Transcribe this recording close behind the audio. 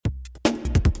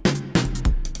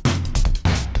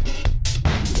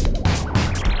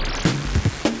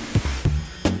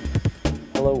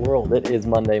Hello world, it is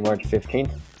Monday, March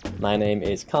 15th. My name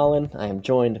is Colin. I am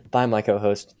joined by my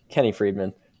co-host, Kenny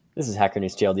Friedman. This is Hacker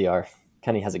News TLDR.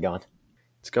 Kenny, how's it going?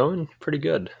 It's going pretty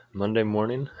good. Monday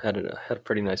morning, had a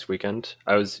pretty nice weekend.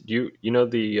 I was you know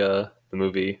the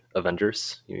movie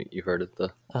Avengers. You heard of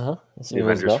the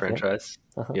Avengers franchise?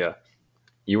 Yeah. Yeah.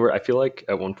 You were. I feel like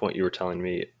at one point you were telling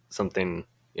me something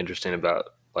interesting about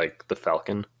like the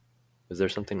Falcon. Is there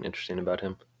something interesting about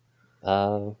him?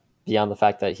 Beyond the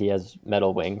fact that he has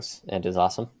metal wings and is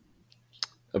awesome.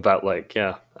 About I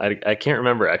can't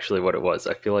remember actually what it was.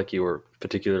 I feel like you were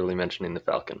particularly mentioning the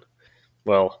Falcon.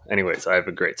 Well, anyways, I have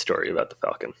a great story about the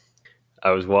Falcon. I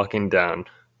was walking down.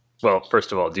 Well,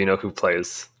 first of all, do you know who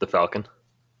plays the Falcon?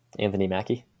 Anthony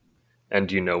Mackie. And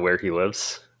do you know where he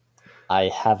lives? I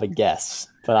have a guess,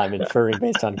 but I'm inferring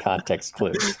based on context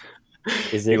clues.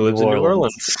 Is it he lives in New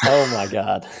Orleans? Oh my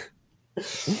god.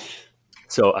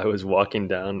 So I was walking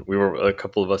down. A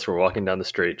couple of us were walking down the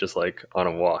street, just like on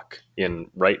a walk in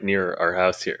right near our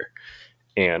house here.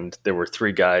 And there were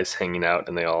three guys hanging out,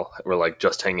 and they all were like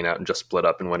just hanging out and just split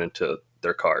up and went into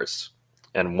their cars.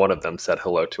 And one of them said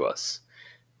hello to us.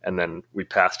 And then we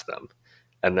passed them.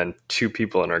 And then two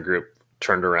people in our group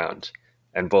turned around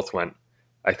and both went,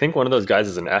 I think one of those guys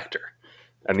is an actor.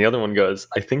 And the other one goes,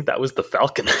 I think that was the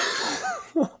Falcon.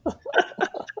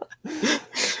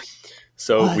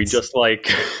 So What?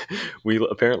 we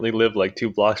apparently live like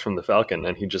 2 blocks from the Falcon,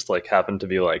 and he just like happened to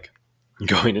be like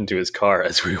going into his car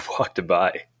as we walked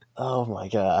by. Oh my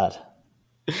god.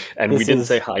 And we didn't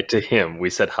say hi to him. We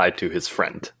said hi to his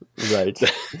friend. Right.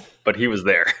 But he was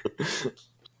there.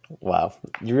 Wow.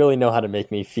 You really know how to make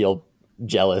me feel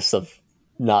jealous of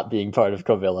not being part of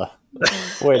Covilla.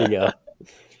 Way to go.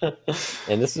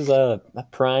 And this is a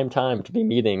prime time to be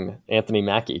meeting Anthony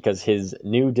Mackie because his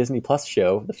new Disney Plus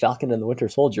show, The Falcon and the Winter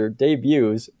Soldier,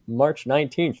 debuts March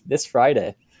 19th, this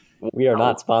Friday. We are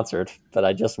not sponsored, but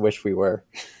I just wish we were.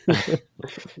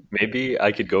 Maybe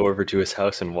I could go over to his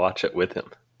house and watch it with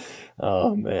him.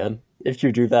 Oh, man. If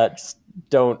you do that, just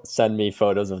don't send me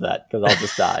photos of that because I'll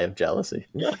just die of jealousy.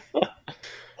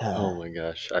 Oh my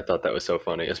gosh. I thought that was so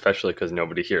funny, especially because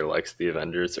nobody here likes the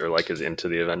Avengers or like is into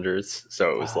the Avengers. So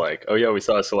it was like, oh yeah, we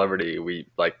saw a celebrity. We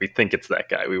think it's that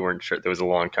guy. We weren't sure. There was a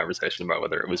long conversation about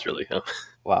whether it was really him.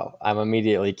 Wow. I'm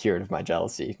immediately cured of my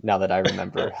jealousy now that I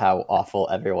remember how awful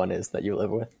everyone is that you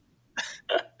live with.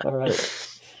 All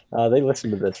right. They listen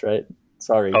to this, right?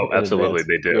 Sorry. Oh, absolutely.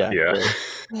 They do. Yeah.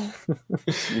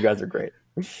 You guys are great.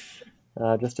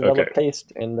 Just develop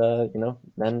taste and,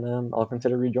 then I'll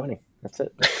consider rejoining. That's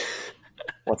it.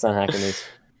 What's on Hacker News?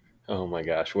 Oh my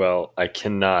gosh. Well, I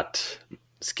cannot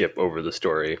skip over the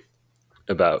story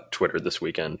about Twitter this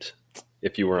weekend.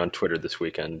 If you were on Twitter this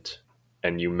weekend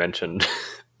and you mentioned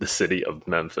the city of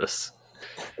Memphis,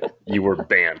 you were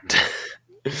banned.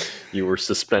 You were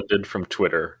suspended from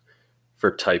Twitter for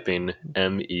typing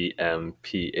MEMPHIS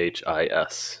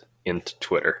into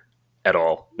Twitter at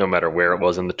all, no matter where it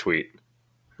was in the tweet,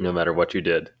 no matter what you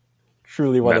did.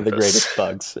 Truly one of the greatest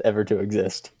bugs ever to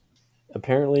exist.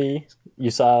 Apparently, you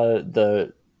saw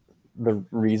the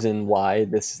reason why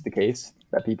this is the case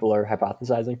that people are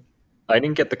hypothesizing. I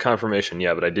didn't get the confirmation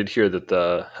yet, but I did hear that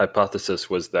the hypothesis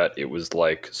was that it was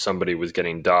like somebody was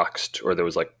getting doxxed or there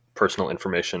was like personal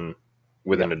information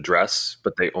with an address,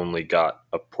 but they only got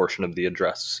a portion of the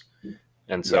address.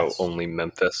 And so only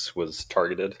Memphis was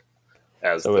targeted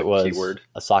as the keyword.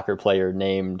 A soccer player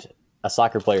named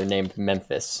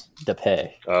Memphis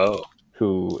Depay. Oh.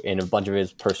 Who in a bunch of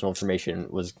his personal information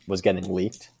was getting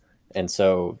leaked. And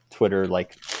so Twitter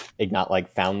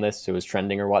found this, it was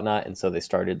trending or whatnot, and so they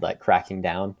started like cracking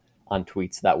down on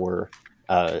tweets that were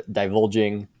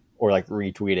divulging or like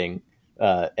retweeting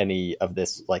any of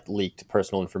this like leaked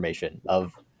personal information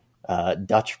of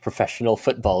Dutch professional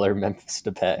footballer Memphis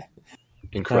Depay.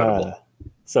 Incredible.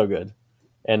 So good.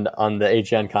 And on the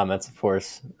HN comments, of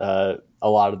course, a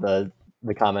lot of the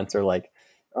comments are like,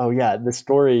 oh yeah, this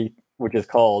story, which is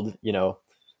called,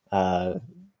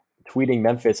 tweeting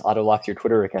Memphis auto-locks your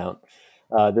Twitter account.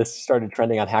 This started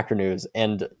trending on Hacker News.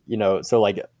 And, so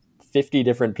like 50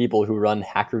 different people who run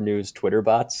Hacker News Twitter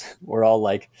bots were all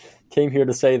like, came here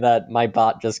to say that my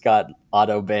bot just got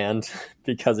auto-banned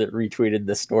because it retweeted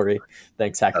this story.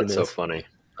 Thanks, Hacker News. That's so funny.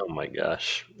 Oh my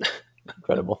gosh.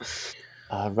 Incredible.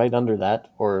 Right under that,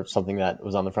 or something that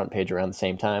was on the front page around the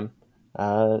same time,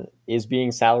 is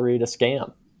being salaried a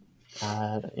scam?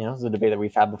 It's a debate that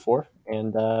we've had before,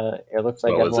 and it looks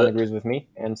like everyone agrees with me,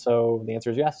 and so the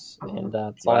answer is yes, and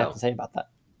that's all I have to say about that.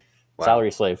 Wow.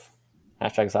 Salary slave.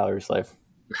 #salary slave.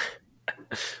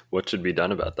 What should be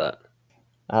done about that?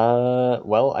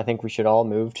 Well, I think we should all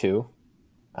move to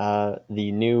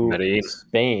the new Medellin.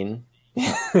 Spain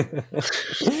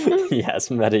Yes,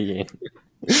 Medellin.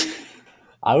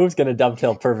 I was going to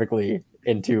dovetail perfectly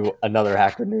into another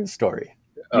Hacker News story.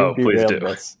 Oh, You've please do.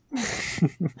 derailed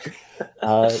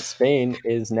this. Spain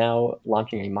is now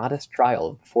launching a modest trial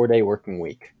of 4-day working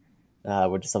week,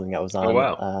 which is something that was Oh,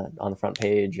 wow. on the front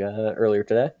page earlier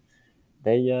today.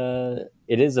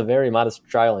 It is a very modest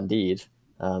trial indeed.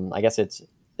 I guess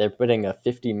they're putting a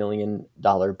 $50 million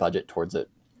budget towards it,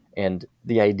 and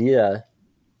the idea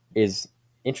is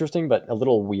interesting but a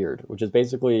little weird, which is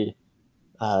basically,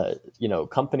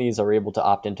 companies are able to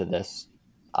opt into this.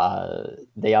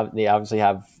 They obviously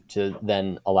have to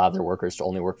then allow their workers to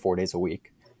only work 4 days a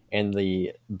week, and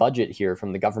the budget here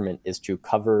from the government is to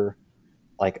cover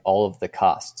like all of the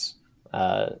costs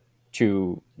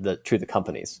to the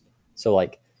companies. So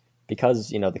like, because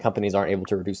the companies aren't able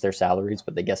to reduce their salaries,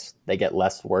 but they get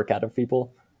less work out of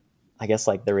people. I guess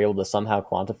like they're able to somehow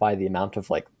quantify the amount of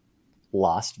like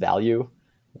lost value,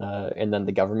 and then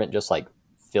the government just like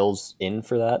fills in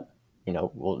for that.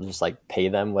 We'll just like pay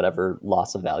them whatever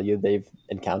loss of value they've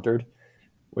encountered,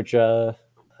 which I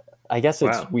guess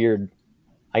it's Wow. weird.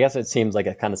 I guess it seems like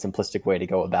a kind of simplistic way to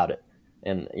go about it,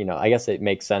 and I guess it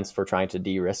makes sense for trying to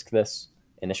de-risk this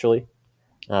initially,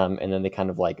 and then they kind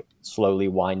of like slowly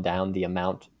wind down the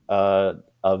amount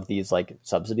of these like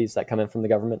subsidies that come in from the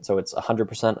government. So it's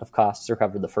 100% of costs are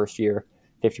covered the first year,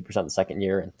 50% the second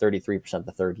year, and 33%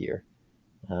 the third year.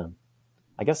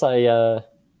 I guess I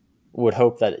would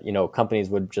hope that companies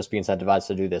would just be incentivized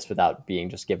to do this without being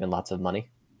just given lots of money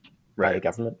by the Right.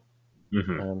 government.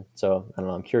 Mm-hmm. So I don't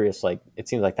know. I'm curious. Like, it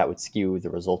seems like that would skew the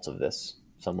results of this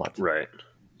somewhat Right.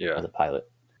 Yeah. as a pilot.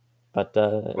 But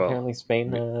Well, apparently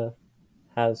Spain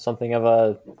has something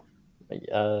of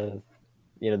they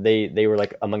were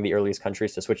like among the earliest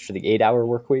countries to switch to the 8-hour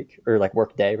work week, or like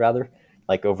work day rather,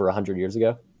 like over 100 years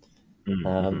ago.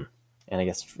 mm-hmm. And I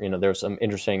guess there was some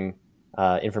interesting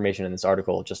information in this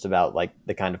article just about like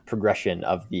the kind of progression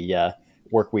of the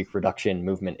work week reduction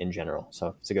movement in general.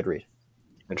 So it's a good read.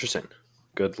 Interesting.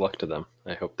 Good luck to them.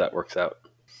 I hope that works out.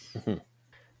 Mhm.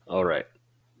 All right.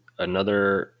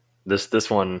 Another this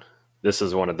one, this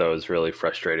is one of those really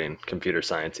frustrating computer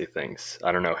sciencey things.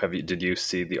 I don't know. Did you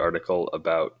see the article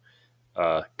about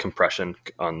compression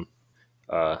on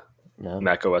No.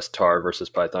 Mac OS tar versus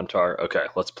Python tar? Okay,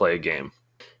 let's play a game.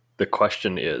 The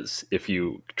question is, if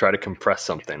you try to compress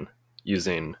something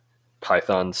using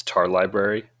Python's tar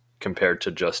library compared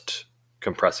to just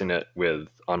compressing it with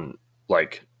on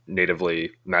like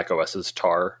natively Mac OS's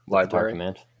tar With the tar library.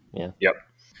 command. Yeah.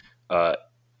 Yep.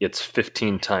 It's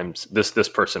 15 times this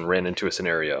person ran into a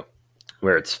scenario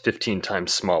where it's 15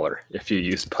 times smaller if you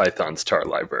use Python's tar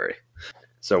library.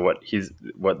 So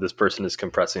what this person is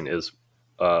compressing is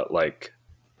like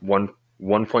 1.3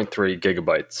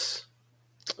 gigabytes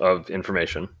of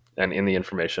information, and in the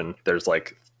information there's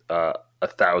like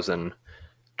 1,000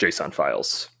 JSON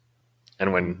files,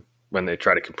 and when they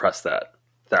try to compress that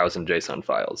 1,000 JSON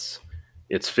files,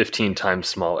 it's 15 times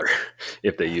smaller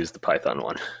if they use the Python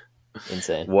one.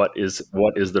 Insane. What is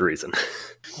the reason?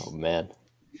 Oh man.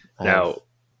 I Now have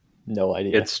no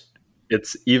idea.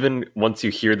 it's even once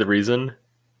you hear the reason,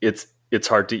 it's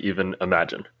hard to even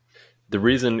imagine. The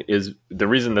reason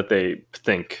that they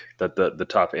think that the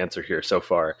top answer here so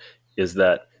far is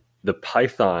that the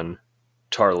Python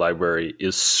tar library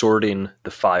is sorting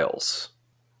the files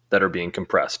that are being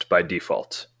compressed by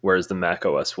default, whereas the Mac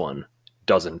OS one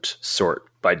doesn't sort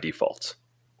by default.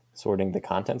 Sorting the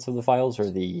contents of the files or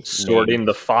the Sorting name?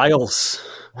 the files.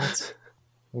 What?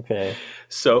 Okay.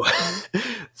 So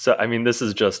I mean, this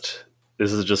is just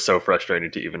so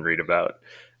frustrating to even read about.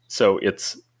 So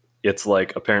it's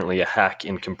like apparently a hack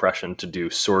in compression to do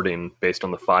sorting based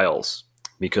on the files,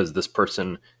 because this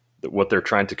person, what they're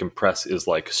trying to compress is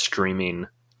like streaming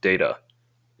data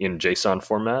in JSON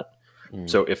format.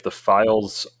 So if the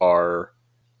files are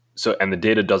and the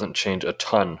data doesn't change a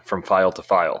ton from file to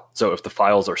file. So if the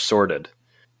files are sorted,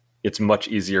 it's much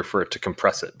easier for it to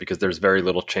compress it because there's very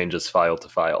little changes file to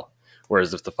file.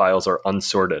 Whereas if the files are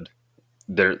unsorted,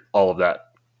 all of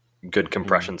that good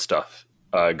compression stuff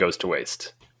goes to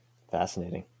waste.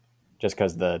 Fascinating. Just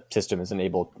because the system isn't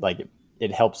able, like,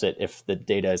 it helps it if the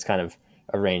data is kind of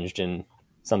arranged in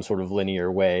some sort of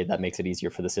linear way that makes it easier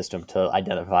for the system to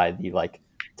identify the like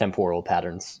temporal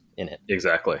patterns in it.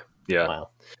 Exactly. Yeah. Wow.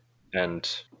 And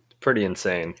pretty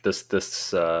insane. This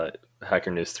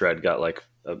Hacker News thread got like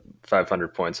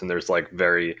 500 points, and there's like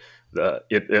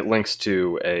it links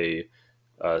to a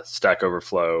Stack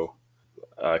Overflow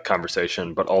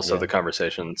conversation, but also the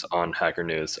conversations on Hacker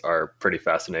News are pretty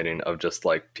fascinating, of just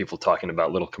like people talking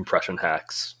about little compression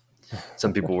hacks.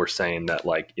 Some people were saying that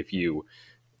like if you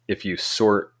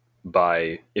sort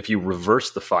if you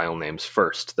reverse the file names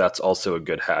first, that's also a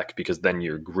good hack, because then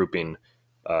you're grouping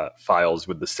files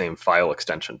with the same file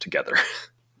extension together.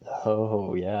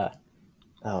 Oh, yeah.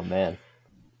 Oh, man.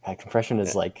 Compression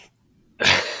is like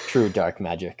true dark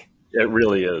magic. It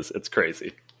really is. It's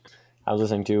crazy. I've been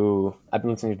listening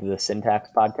to the Syntax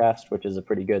podcast, which is a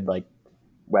pretty good like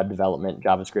web development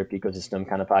JavaScript ecosystem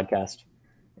kind of podcast.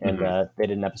 And they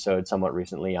did an episode somewhat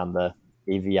recently on the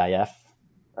AVIF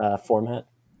format,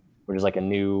 which is like a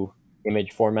new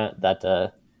image format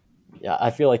that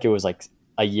I feel like it was like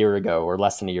a year ago or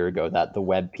less than a year ago that the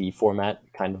WebP format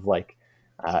kind of like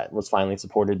was finally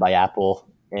supported by Apple,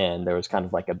 and there was kind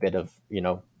of like a bit of,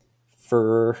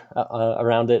 fur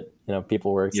around it.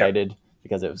 People were excited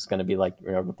because it was going to be like,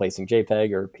 replacing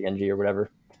JPEG or PNG or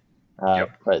whatever.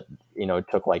 But, it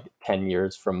took like 10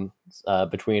 years from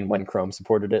between when Chrome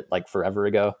supported it, like forever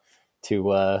ago,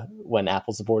 to when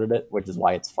Apple supported it, which is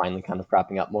why it's finally kind of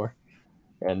cropping up more.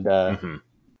 And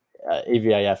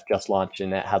AVIF just launched,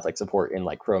 and it has like support in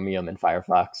like Chromium and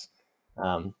Firefox.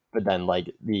 But then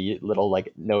like the little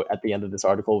like note at the end of this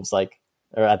article was like,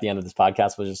 or at the end of this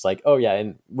podcast was just like, oh yeah,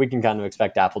 and we can kind of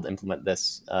expect Apple to implement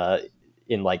this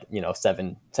in like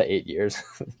 7 to 8 years,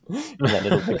 and then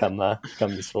it'll become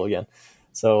useful again.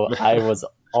 So I was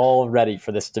all ready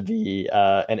for this to be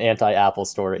an anti-Apple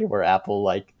story where Apple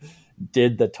like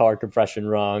did the tar compression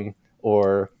wrong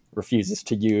or refuses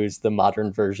to use the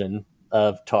modern version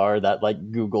of tar that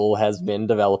like Google has been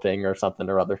developing or something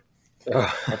or other.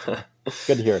 Good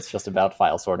to hear it's just about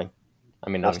file sorting. I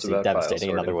mean, just obviously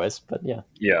devastating in other ways, but yeah.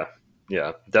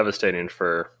 Yeah. Devastating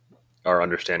for our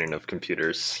understanding of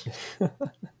computers.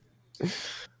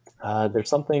 There's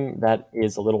something that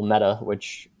is a little meta,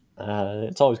 which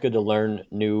it's always good to learn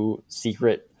new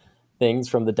secret things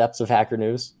from the depths of Hacker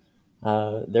News.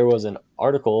 There was an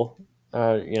article,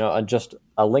 just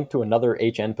a link to another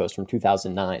HN post from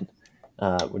 2009,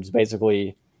 which is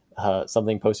basically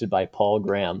something posted by Paul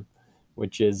Graham,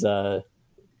 which is if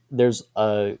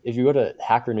you go to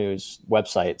Hacker News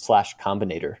website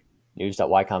 /Combinator,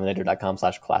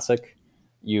 news.ycombinator.com/classic,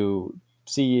 you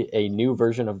see a new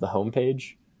version of the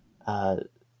homepage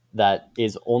that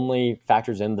is only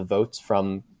factors in the votes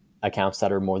from accounts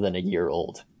that are more than a year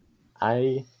old.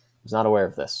 I was not aware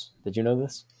of this. Did you know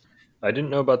this? I didn't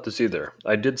know about this either.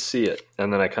 I did see it,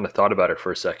 and then I kind of thought about it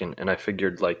for a second, and I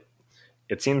figured like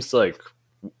it seems like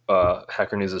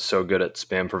Hacker News is so good at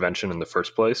spam prevention in the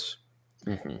first place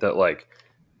that like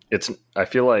I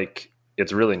feel like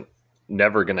it's really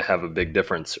never going to have a big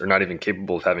difference, or not even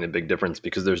capable of having a big difference,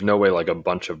 because there's no way like a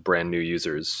bunch of brand new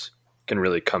users can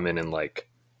really come in and like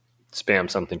spam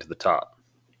something to the top.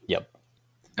 Yep.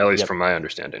 At least from my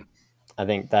understanding. I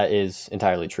think that is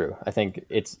entirely true. I think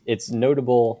it's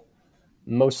notable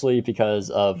mostly because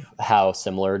of how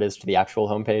similar it is to the actual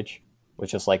homepage, with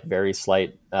just like very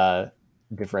slight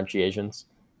differentiations.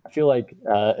 I feel like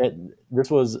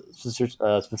this was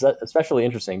especially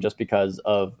interesting just because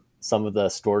of some of the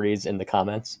stories in the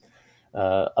comments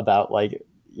about like,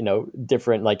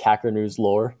 different like Hacker News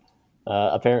lore.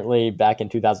 Apparently back in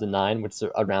 2009, which is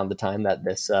around the time that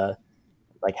this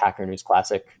like Hacker News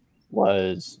Classic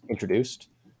was introduced,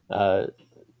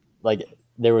 like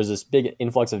there was this big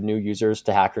influx of new users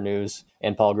to Hacker News,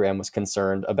 and Paul Graham was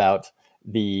concerned about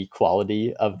the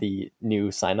quality of the new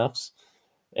signups.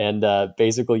 And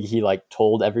basically he like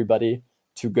told everybody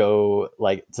to go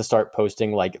like to start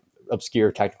posting like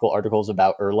obscure technical articles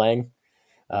about Erlang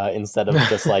instead of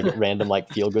just like random like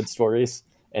feel good stories.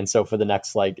 And so for the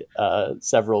next like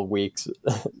several weeks,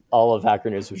 all of Hacker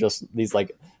News was just these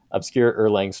like obscure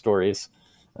Erlang stories.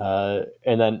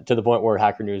 And then to the point where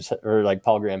Hacker News or like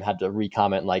Paul Graham had to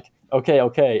re-comment like,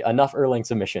 okay, enough Erlang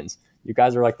submissions. You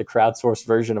guys are like the crowdsourced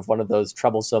version of one of those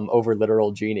troublesome over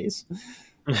literal genies.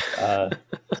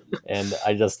 And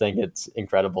I just think it's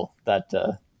incredible that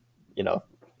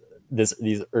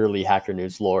these early Hacker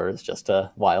News lore is just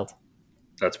wild.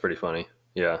 That's pretty funny.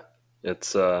 Yeah,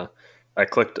 it's I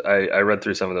read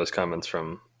through some of those comments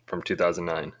from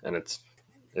 2009, and it's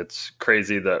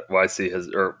crazy that YC has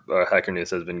or Hacker News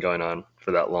has been going on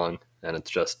for that long, and it's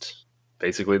just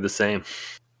basically the same.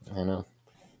 I know,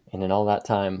 and in all that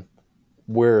time,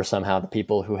 we're somehow the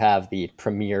people who have the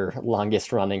premier,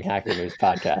 longest running Hacker News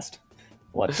podcast.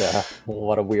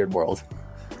 What a weird world.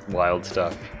 Wild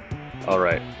stuff. All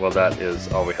right. Well, that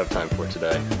is all we have time for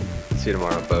today. See you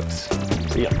tomorrow, folks.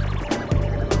 See ya.